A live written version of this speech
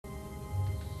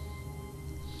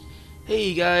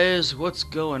Hey guys, what's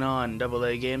going on? Double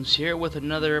A Games here with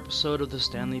another episode of the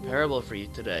Stanley Parable for you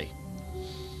today.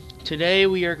 Today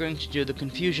we are going to do the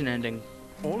confusion ending.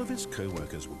 All of his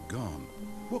co-workers were gone.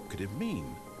 What could it mean?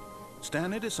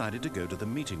 Stanley decided to go to the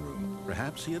meeting room.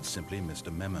 Perhaps he had simply missed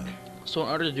a memo. So in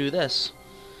order to do this,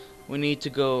 we need to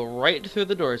go right through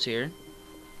the doors here.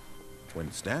 When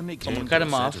Stanley I'm came gonna cut to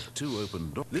him a set off. of two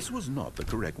open doors, this was not the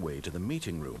correct way to the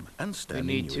meeting room, and We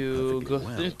Stanley need knew to it go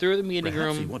perfectly well. through the meeting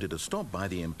Perhaps he room. wanted to stop by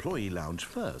the employee lounge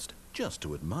first, just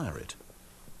to admire it.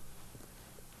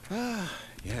 Ah,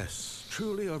 yes,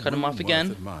 truly a Cut him room off again.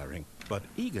 worth admiring. But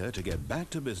eager to get back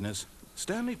to business,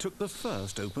 Stanley took the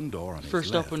first open door on his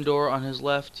First left. open door on his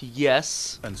left,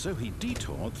 yes. And so he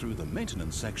detoured through the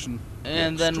maintenance section,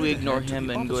 And walked then we straight ignore ahead to him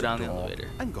the and go opposite down the door, elevator.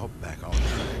 and got back on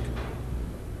track.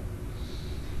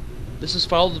 This is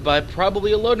followed by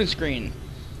probably a loading screen.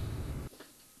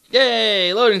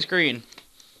 Yay, loading screen.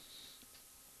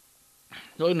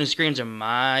 Loading screens are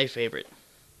my favorite.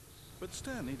 But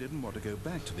Stanley didn't want to go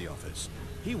back to the office.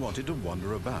 He wanted to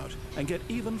wander about and get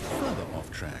even further off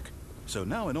track. So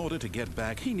now in order to get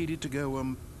back, he needed to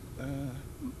go,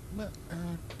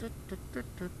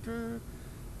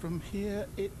 from here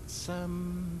it's,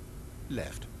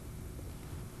 left.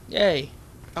 Yay.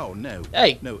 Oh, no.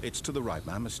 Hey. No, it's to the right,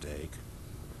 my mistake.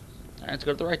 Alright, let's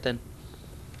go to the right then.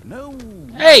 No.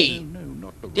 Hey! No,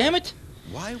 not the Damn right. it.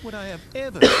 Why would I have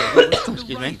ever said it was to the Excuse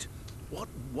me. right? What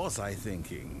was I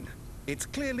thinking? It's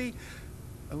clearly...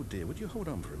 Oh dear, would you hold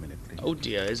on for a minute, please? Oh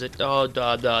dear, is it? Oh,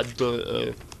 da. No,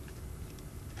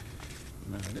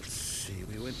 let's see.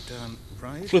 We went down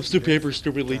right. Flips the left, paper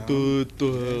stupidly. down,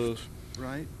 left,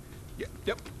 right.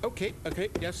 Yep. Okay.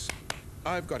 Yes,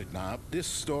 I've got it now. This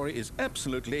story is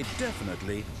absolutely,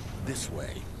 definitely this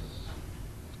way.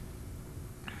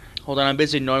 Hold on, I'm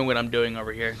busy knowing what I'm doing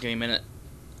over here. Give me a minute.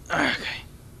 Okay.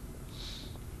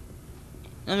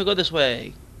 Let me go this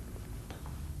way.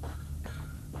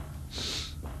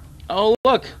 Oh,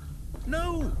 look!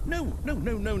 No.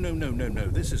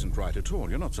 This isn't right at all.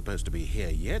 You're not supposed to be here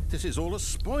yet. This is all a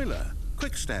spoiler.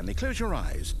 Quick, Stanley, close your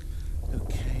eyes.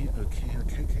 Okay.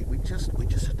 We just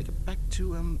have to get back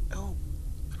to, oh,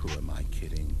 who am I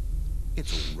kidding?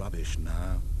 It's all rubbish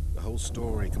now. The whole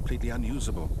story completely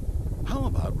unusable. How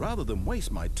about, rather than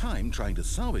waste my time trying to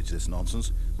salvage this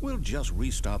nonsense, we'll just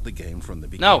restart the game from the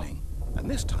beginning. No. And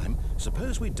this time,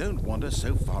 suppose we don't wander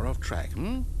so far off track,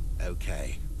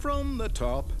 Okay. From the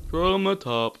top. From the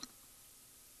top.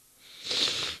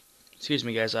 Excuse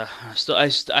me, guys. I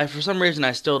for some reason,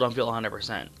 I still don't feel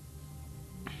 100%.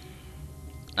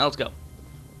 Now let's go.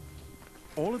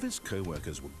 All of his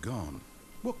co-workers were gone.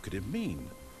 What could it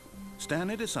mean?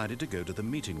 Stanley decided to go to the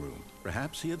meeting room.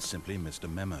 Perhaps he had simply missed a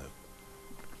memo.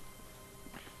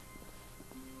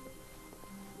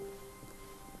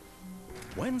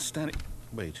 When Stanley...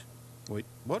 Wait,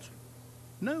 what?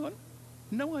 No,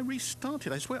 I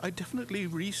restarted. I swear, I definitely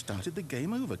restarted the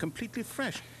game over, completely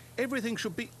fresh. Everything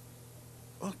should be...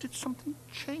 Oh, did something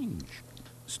change?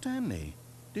 Stanley,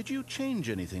 did you change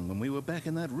anything when we were back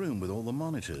in that room with all the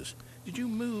monitors? Did you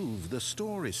move the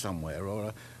story somewhere,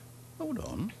 or... Hold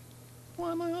on.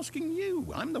 Why am I asking you?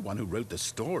 I'm the one who wrote the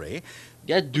story.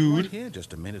 Yeah, dude. Right here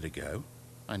just a minute ago.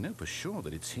 I know for sure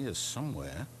that it's here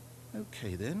somewhere.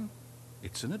 Okay, then.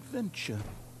 It's an adventure.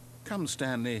 Come,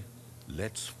 Stanley.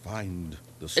 Let's find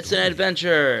the story. It's an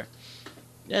adventure.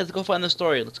 Yeah, let's go find the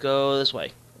story. Let's go this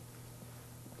way.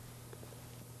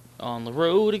 On the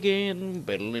road again.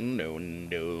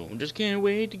 Just can't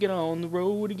wait to get on the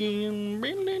road again.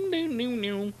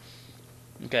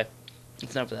 Okay,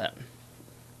 it's enough of that.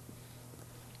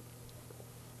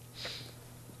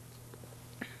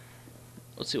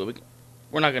 Let's see what we...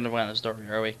 We're not going to find the story,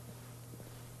 are we?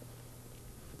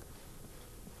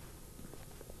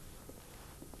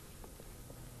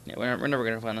 Yeah, we're never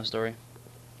going to find the story.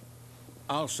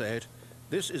 I'll say it.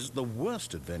 This is the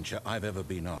worst adventure I've ever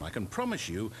been on. I can promise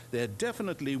you there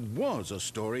definitely was a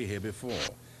story here before.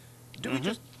 Do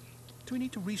we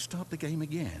need to restart the game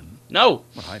again? No!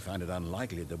 Well, I find it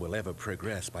unlikely that we'll ever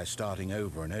progress by starting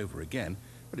over and over again,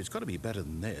 but it's got to be better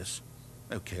than this.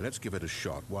 Okay, let's give it a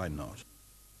shot. Why not?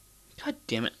 God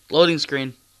damn it. Loading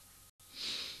screen.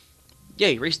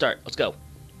 Yay, restart. Let's go.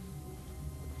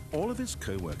 All of his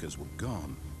co-workers were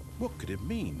gone. What could it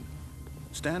mean?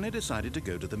 Stanley decided to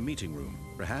go to the meeting room.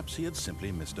 Perhaps he had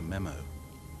simply missed a memo.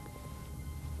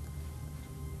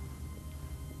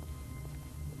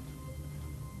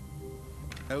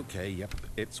 Okay, yep,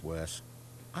 it's worse.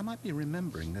 I might be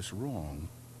remembering this wrong.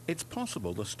 It's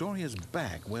possible the story is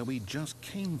back where we just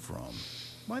came from.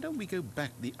 Why don't we go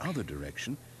back the other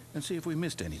direction and see if we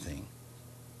missed anything?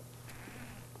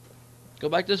 Go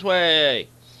back this way.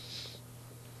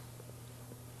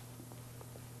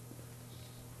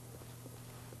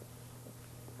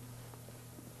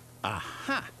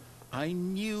 I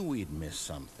knew we'd miss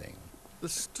something. The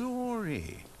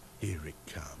story. Here it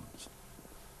comes.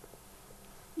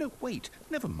 No, wait,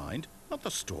 never mind. Not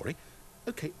the story.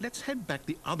 Okay, let's head back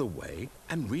the other way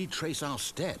and retrace our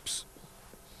steps.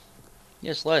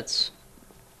 Yes, let's.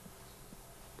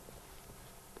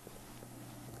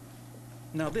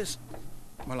 Now this...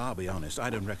 Well, I'll be honest, I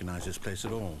don't recognize this place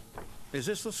at all. Is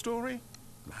this the story?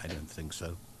 I don't think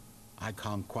so. I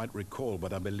can't quite recall,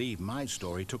 but I believe my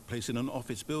story took place in an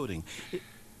office building.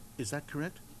 Is that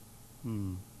correct?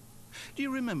 Do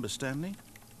you remember, Stanley?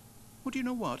 Well, do you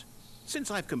know what?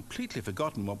 Since I've completely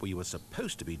forgotten what we were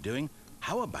supposed to be doing,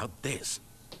 how about this?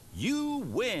 You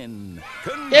win!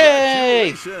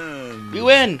 Congratulations! Yay! You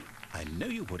win! I know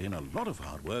you put in a lot of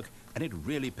hard work, and it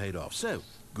really paid off. So,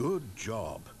 good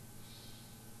job.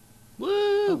 Woo!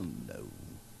 Oh,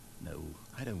 no,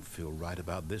 I don't feel right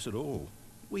about this at all.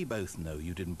 We both know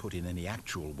you didn't put in any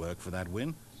actual work for that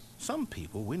win. Some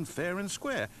people win fair and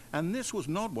square, and this was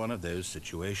not one of those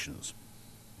situations.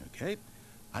 Okay,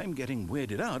 I'm getting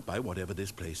weirded out by whatever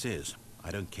this place is.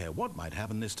 I don't care what might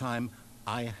happen this time.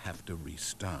 I have to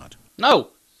restart.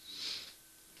 No!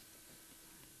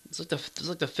 It's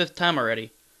like the fifth time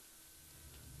already.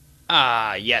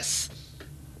 Ah, yes.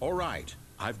 All right,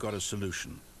 I've got a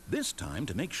solution. This time,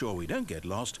 to make sure we don't get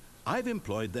lost, I've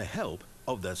employed the help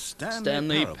of the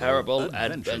Stanley Parable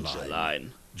Adventure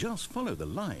Line. Just follow the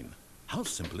line. How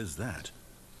simple is that?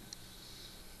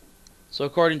 So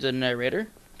according to the narrator,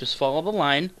 just follow the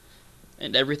line,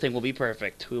 and everything will be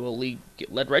perfect. We will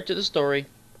get led right to the story.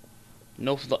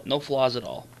 No flaws at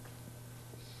all.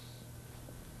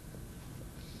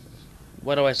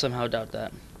 Why do I somehow doubt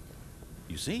that?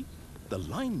 You see, the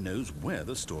line knows where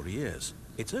the story is.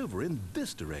 It's over in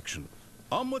this direction.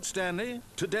 Onward, Stanley,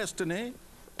 to destiny.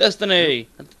 Destiny!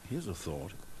 Here's a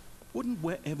thought. Wouldn't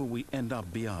wherever we end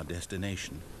up be our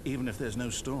destination, even if there's no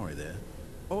story there?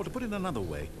 Or to put it another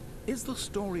way, is the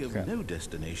story of no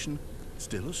destination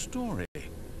still a story?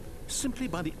 Simply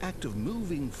by the act of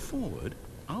moving forward,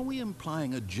 are we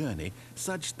implying a journey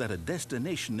such that a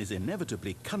destination is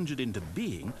inevitably conjured into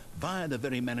being via the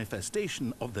very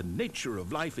manifestation of the nature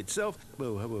of life itself?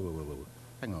 Whoa.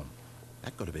 Hang on.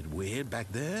 That got a bit weird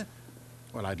back there.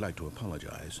 Well, I'd like to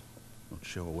apologize. Not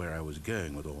sure where I was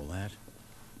going with all that.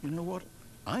 You know what?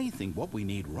 I think what we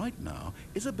need right now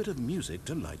is a bit of music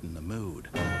to lighten the mood.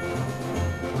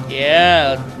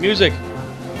 Yeah, music.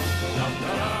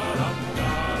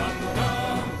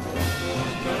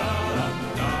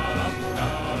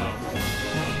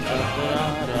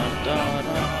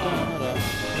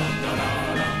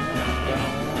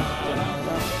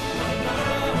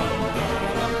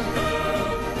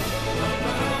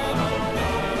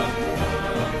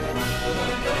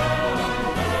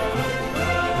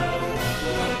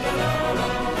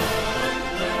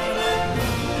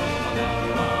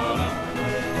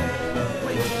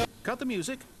 Cut the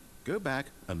music, go back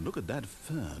and look at that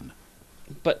fern.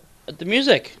 But the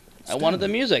music. Stanley, I wanted the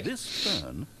music. This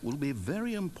fern will be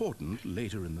very important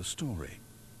later in the story.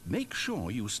 Make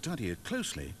sure you study it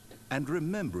closely and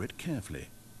remember it carefully.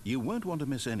 You won't want to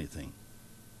miss anything.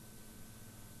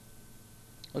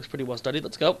 Looks pretty well studied.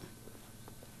 Let's go.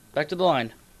 Back to the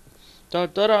line. Da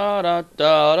da da da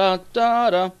da da da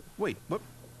da. Wait, what?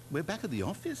 We're back at the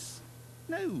office?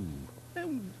 No.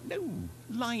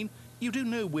 Line, you do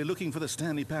know we're looking for the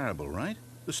Stanley Parable, right?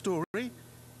 The story?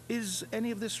 Is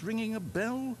any of this ringing a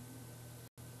bell?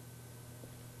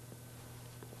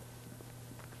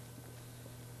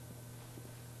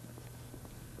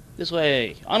 This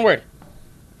way. Onward.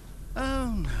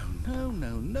 Oh,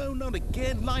 no, not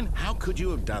again. Line, how could you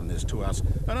have done this to us?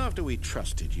 And after we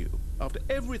trusted you, after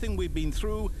everything we've been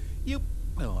through, you...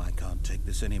 Oh, I can't take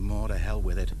this anymore. To hell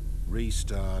with it.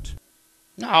 Restart.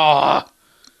 Ah!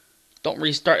 Don't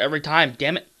restart every time,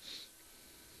 damn it.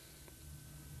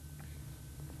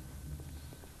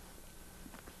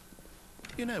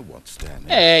 You know what, Stanley?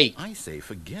 Hey! I say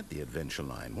forget the adventure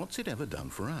line. What's it ever done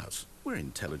for us? We're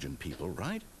intelligent people,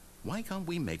 right? Why can't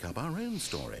we make up our own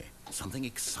story? Something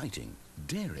exciting,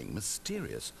 daring,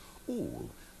 mysterious.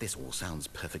 This all sounds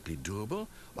perfectly doable.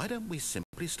 Why don't we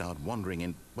simply start wandering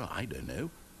in, well, I don't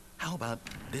know. How about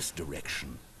this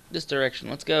direction? This direction,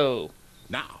 let's go.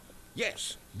 Now,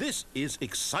 yes, this is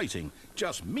exciting.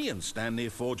 Just me and Stanley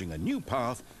forging a new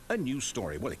path, a new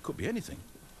story. Well, it could be anything.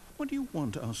 What do you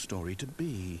want our story to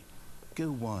be?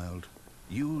 Go wild.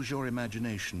 Use your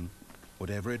imagination.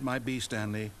 Whatever it might be,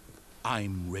 Stanley,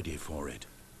 I'm ready for it.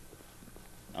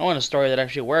 I want a story that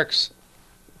actually works.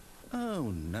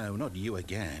 Oh, no, not you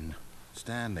again.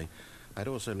 Stanley, I'd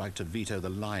also like to veto the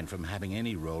line from having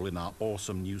any role in our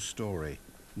awesome new story.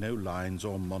 No lines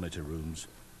or monitor rooms.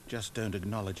 Just don't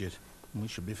acknowledge it. We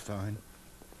should be fine.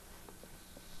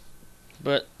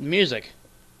 But music.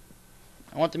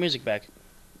 I want the music back.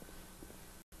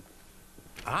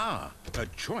 Ah, a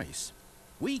choice.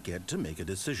 We get to make a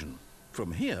decision.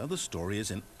 From here, the story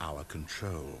is in our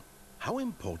control. How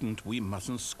important we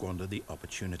mustn't squander the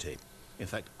opportunity. In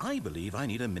fact, I believe I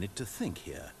need a minute to think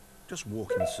here. Just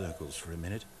walk in circles for a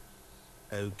minute.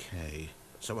 Okay,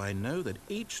 so I know that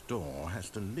each door has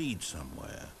to lead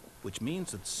somewhere, which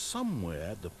means that somewhere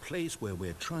at the place where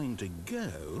we're trying to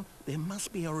go, there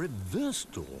must be a reverse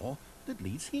door that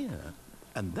leads here.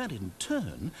 And that in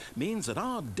turn means that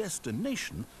our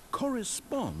destination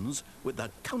corresponds with the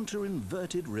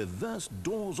counter-inverted reverse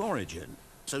door's origin.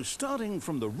 So starting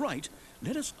from the right,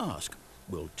 let us ask,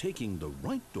 will taking the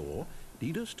right door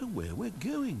lead us to where we're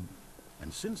going?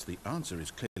 And since the answer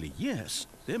is clearly yes,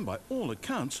 then by all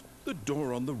accounts, the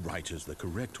door on the right is the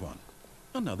correct one.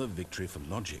 Another victory for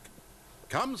logic.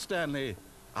 Come, Stanley,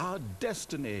 our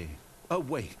destiny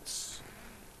awaits.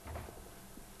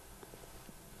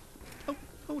 Oh,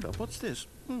 hold up, what's this?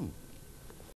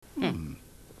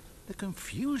 The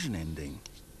confusion ending.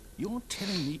 You're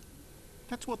telling me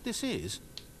that's what this is?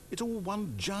 It's all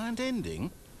one giant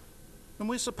ending? And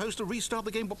we're supposed to restart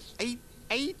the game, what,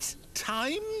 eight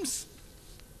times?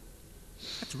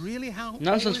 That's really how...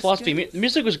 Nonsense philosophy.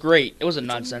 Music was great. It wasn't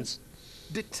nonsense.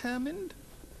 Determined?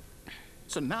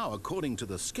 So now, according to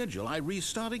the schedule, I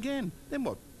restart again. Then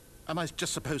what? Am I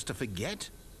just supposed to forget?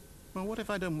 Well, what if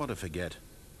I don't want to forget?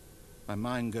 My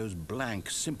mind goes blank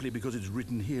simply because it's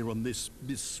written here on this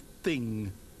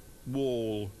thing,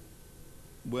 wall.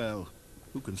 Well,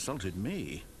 who consulted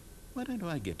me? Why don't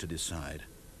I get to decide?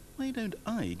 Why don't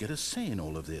I get a say in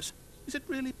all of this? Is it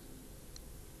really...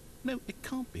 No, it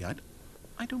can't be.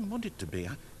 I don't want it to be.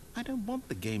 I don't want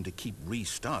the game to keep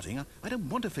restarting. I don't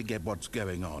want to forget what's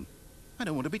going on. I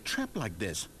don't want to be trapped like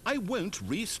this. I won't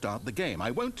restart the game.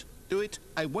 I won't do it.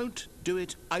 I won't do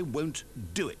it. I won't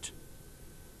do it.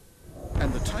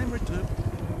 And the timer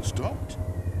stopped?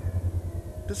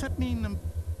 Does that mean,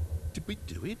 did we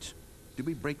do it? Did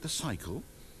we break the cycle?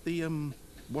 The,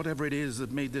 whatever it is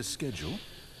that made this schedule?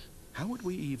 How would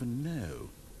we even know?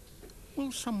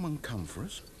 Will someone come for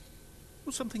us?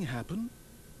 Will something happen?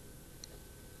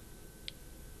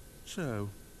 So,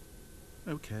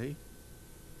 okay.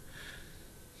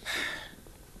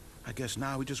 I guess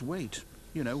now we just wait,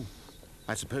 you know.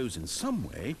 I suppose in some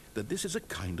way that this is a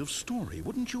kind of story,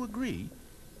 wouldn't you agree?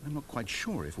 I'm not quite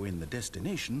sure if we're in the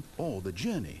destination or the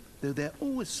journey, though they're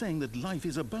always saying that life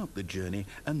is about the journey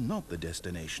and not the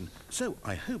destination. So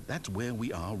I hope that's where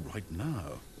we are right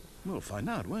now. We'll find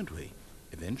out, won't we?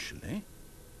 Eventually.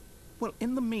 Well,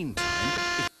 in the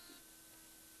meantime...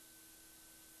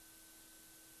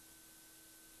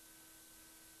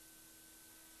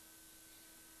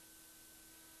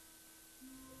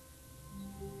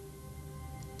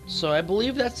 So I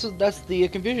believe that's the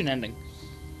confusion ending.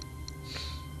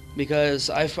 Because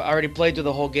I've already played through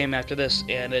the whole game after this,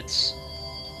 and it's...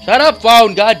 Shut up,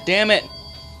 phone! God damn it!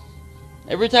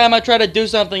 Every time I try to do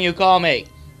something, you call me.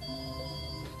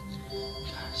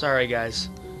 Sorry, guys.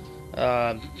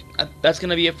 That's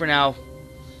gonna be it for now.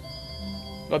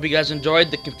 Hope you guys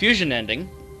enjoyed the confusion ending.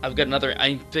 I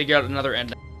figured out another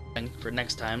ending for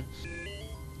next time.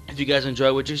 If you guys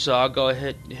enjoyed what you saw, go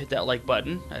ahead and hit that like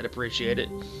button. I'd appreciate it.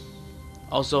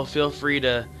 Also, feel free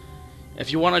to,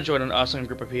 if you want to join an awesome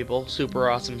group of people, super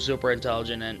awesome, super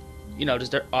intelligent, and, you know,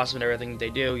 just awesome at everything they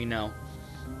do, you know.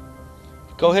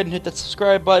 Go ahead and hit that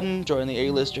subscribe button. Join the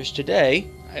A-listers today.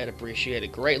 I'd appreciate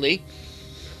it greatly.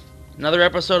 Another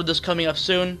episode of this coming up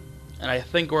soon, and I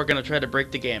think we're going to try to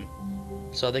break the game.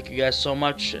 So thank you guys so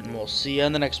much, and we'll see you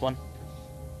on the next one.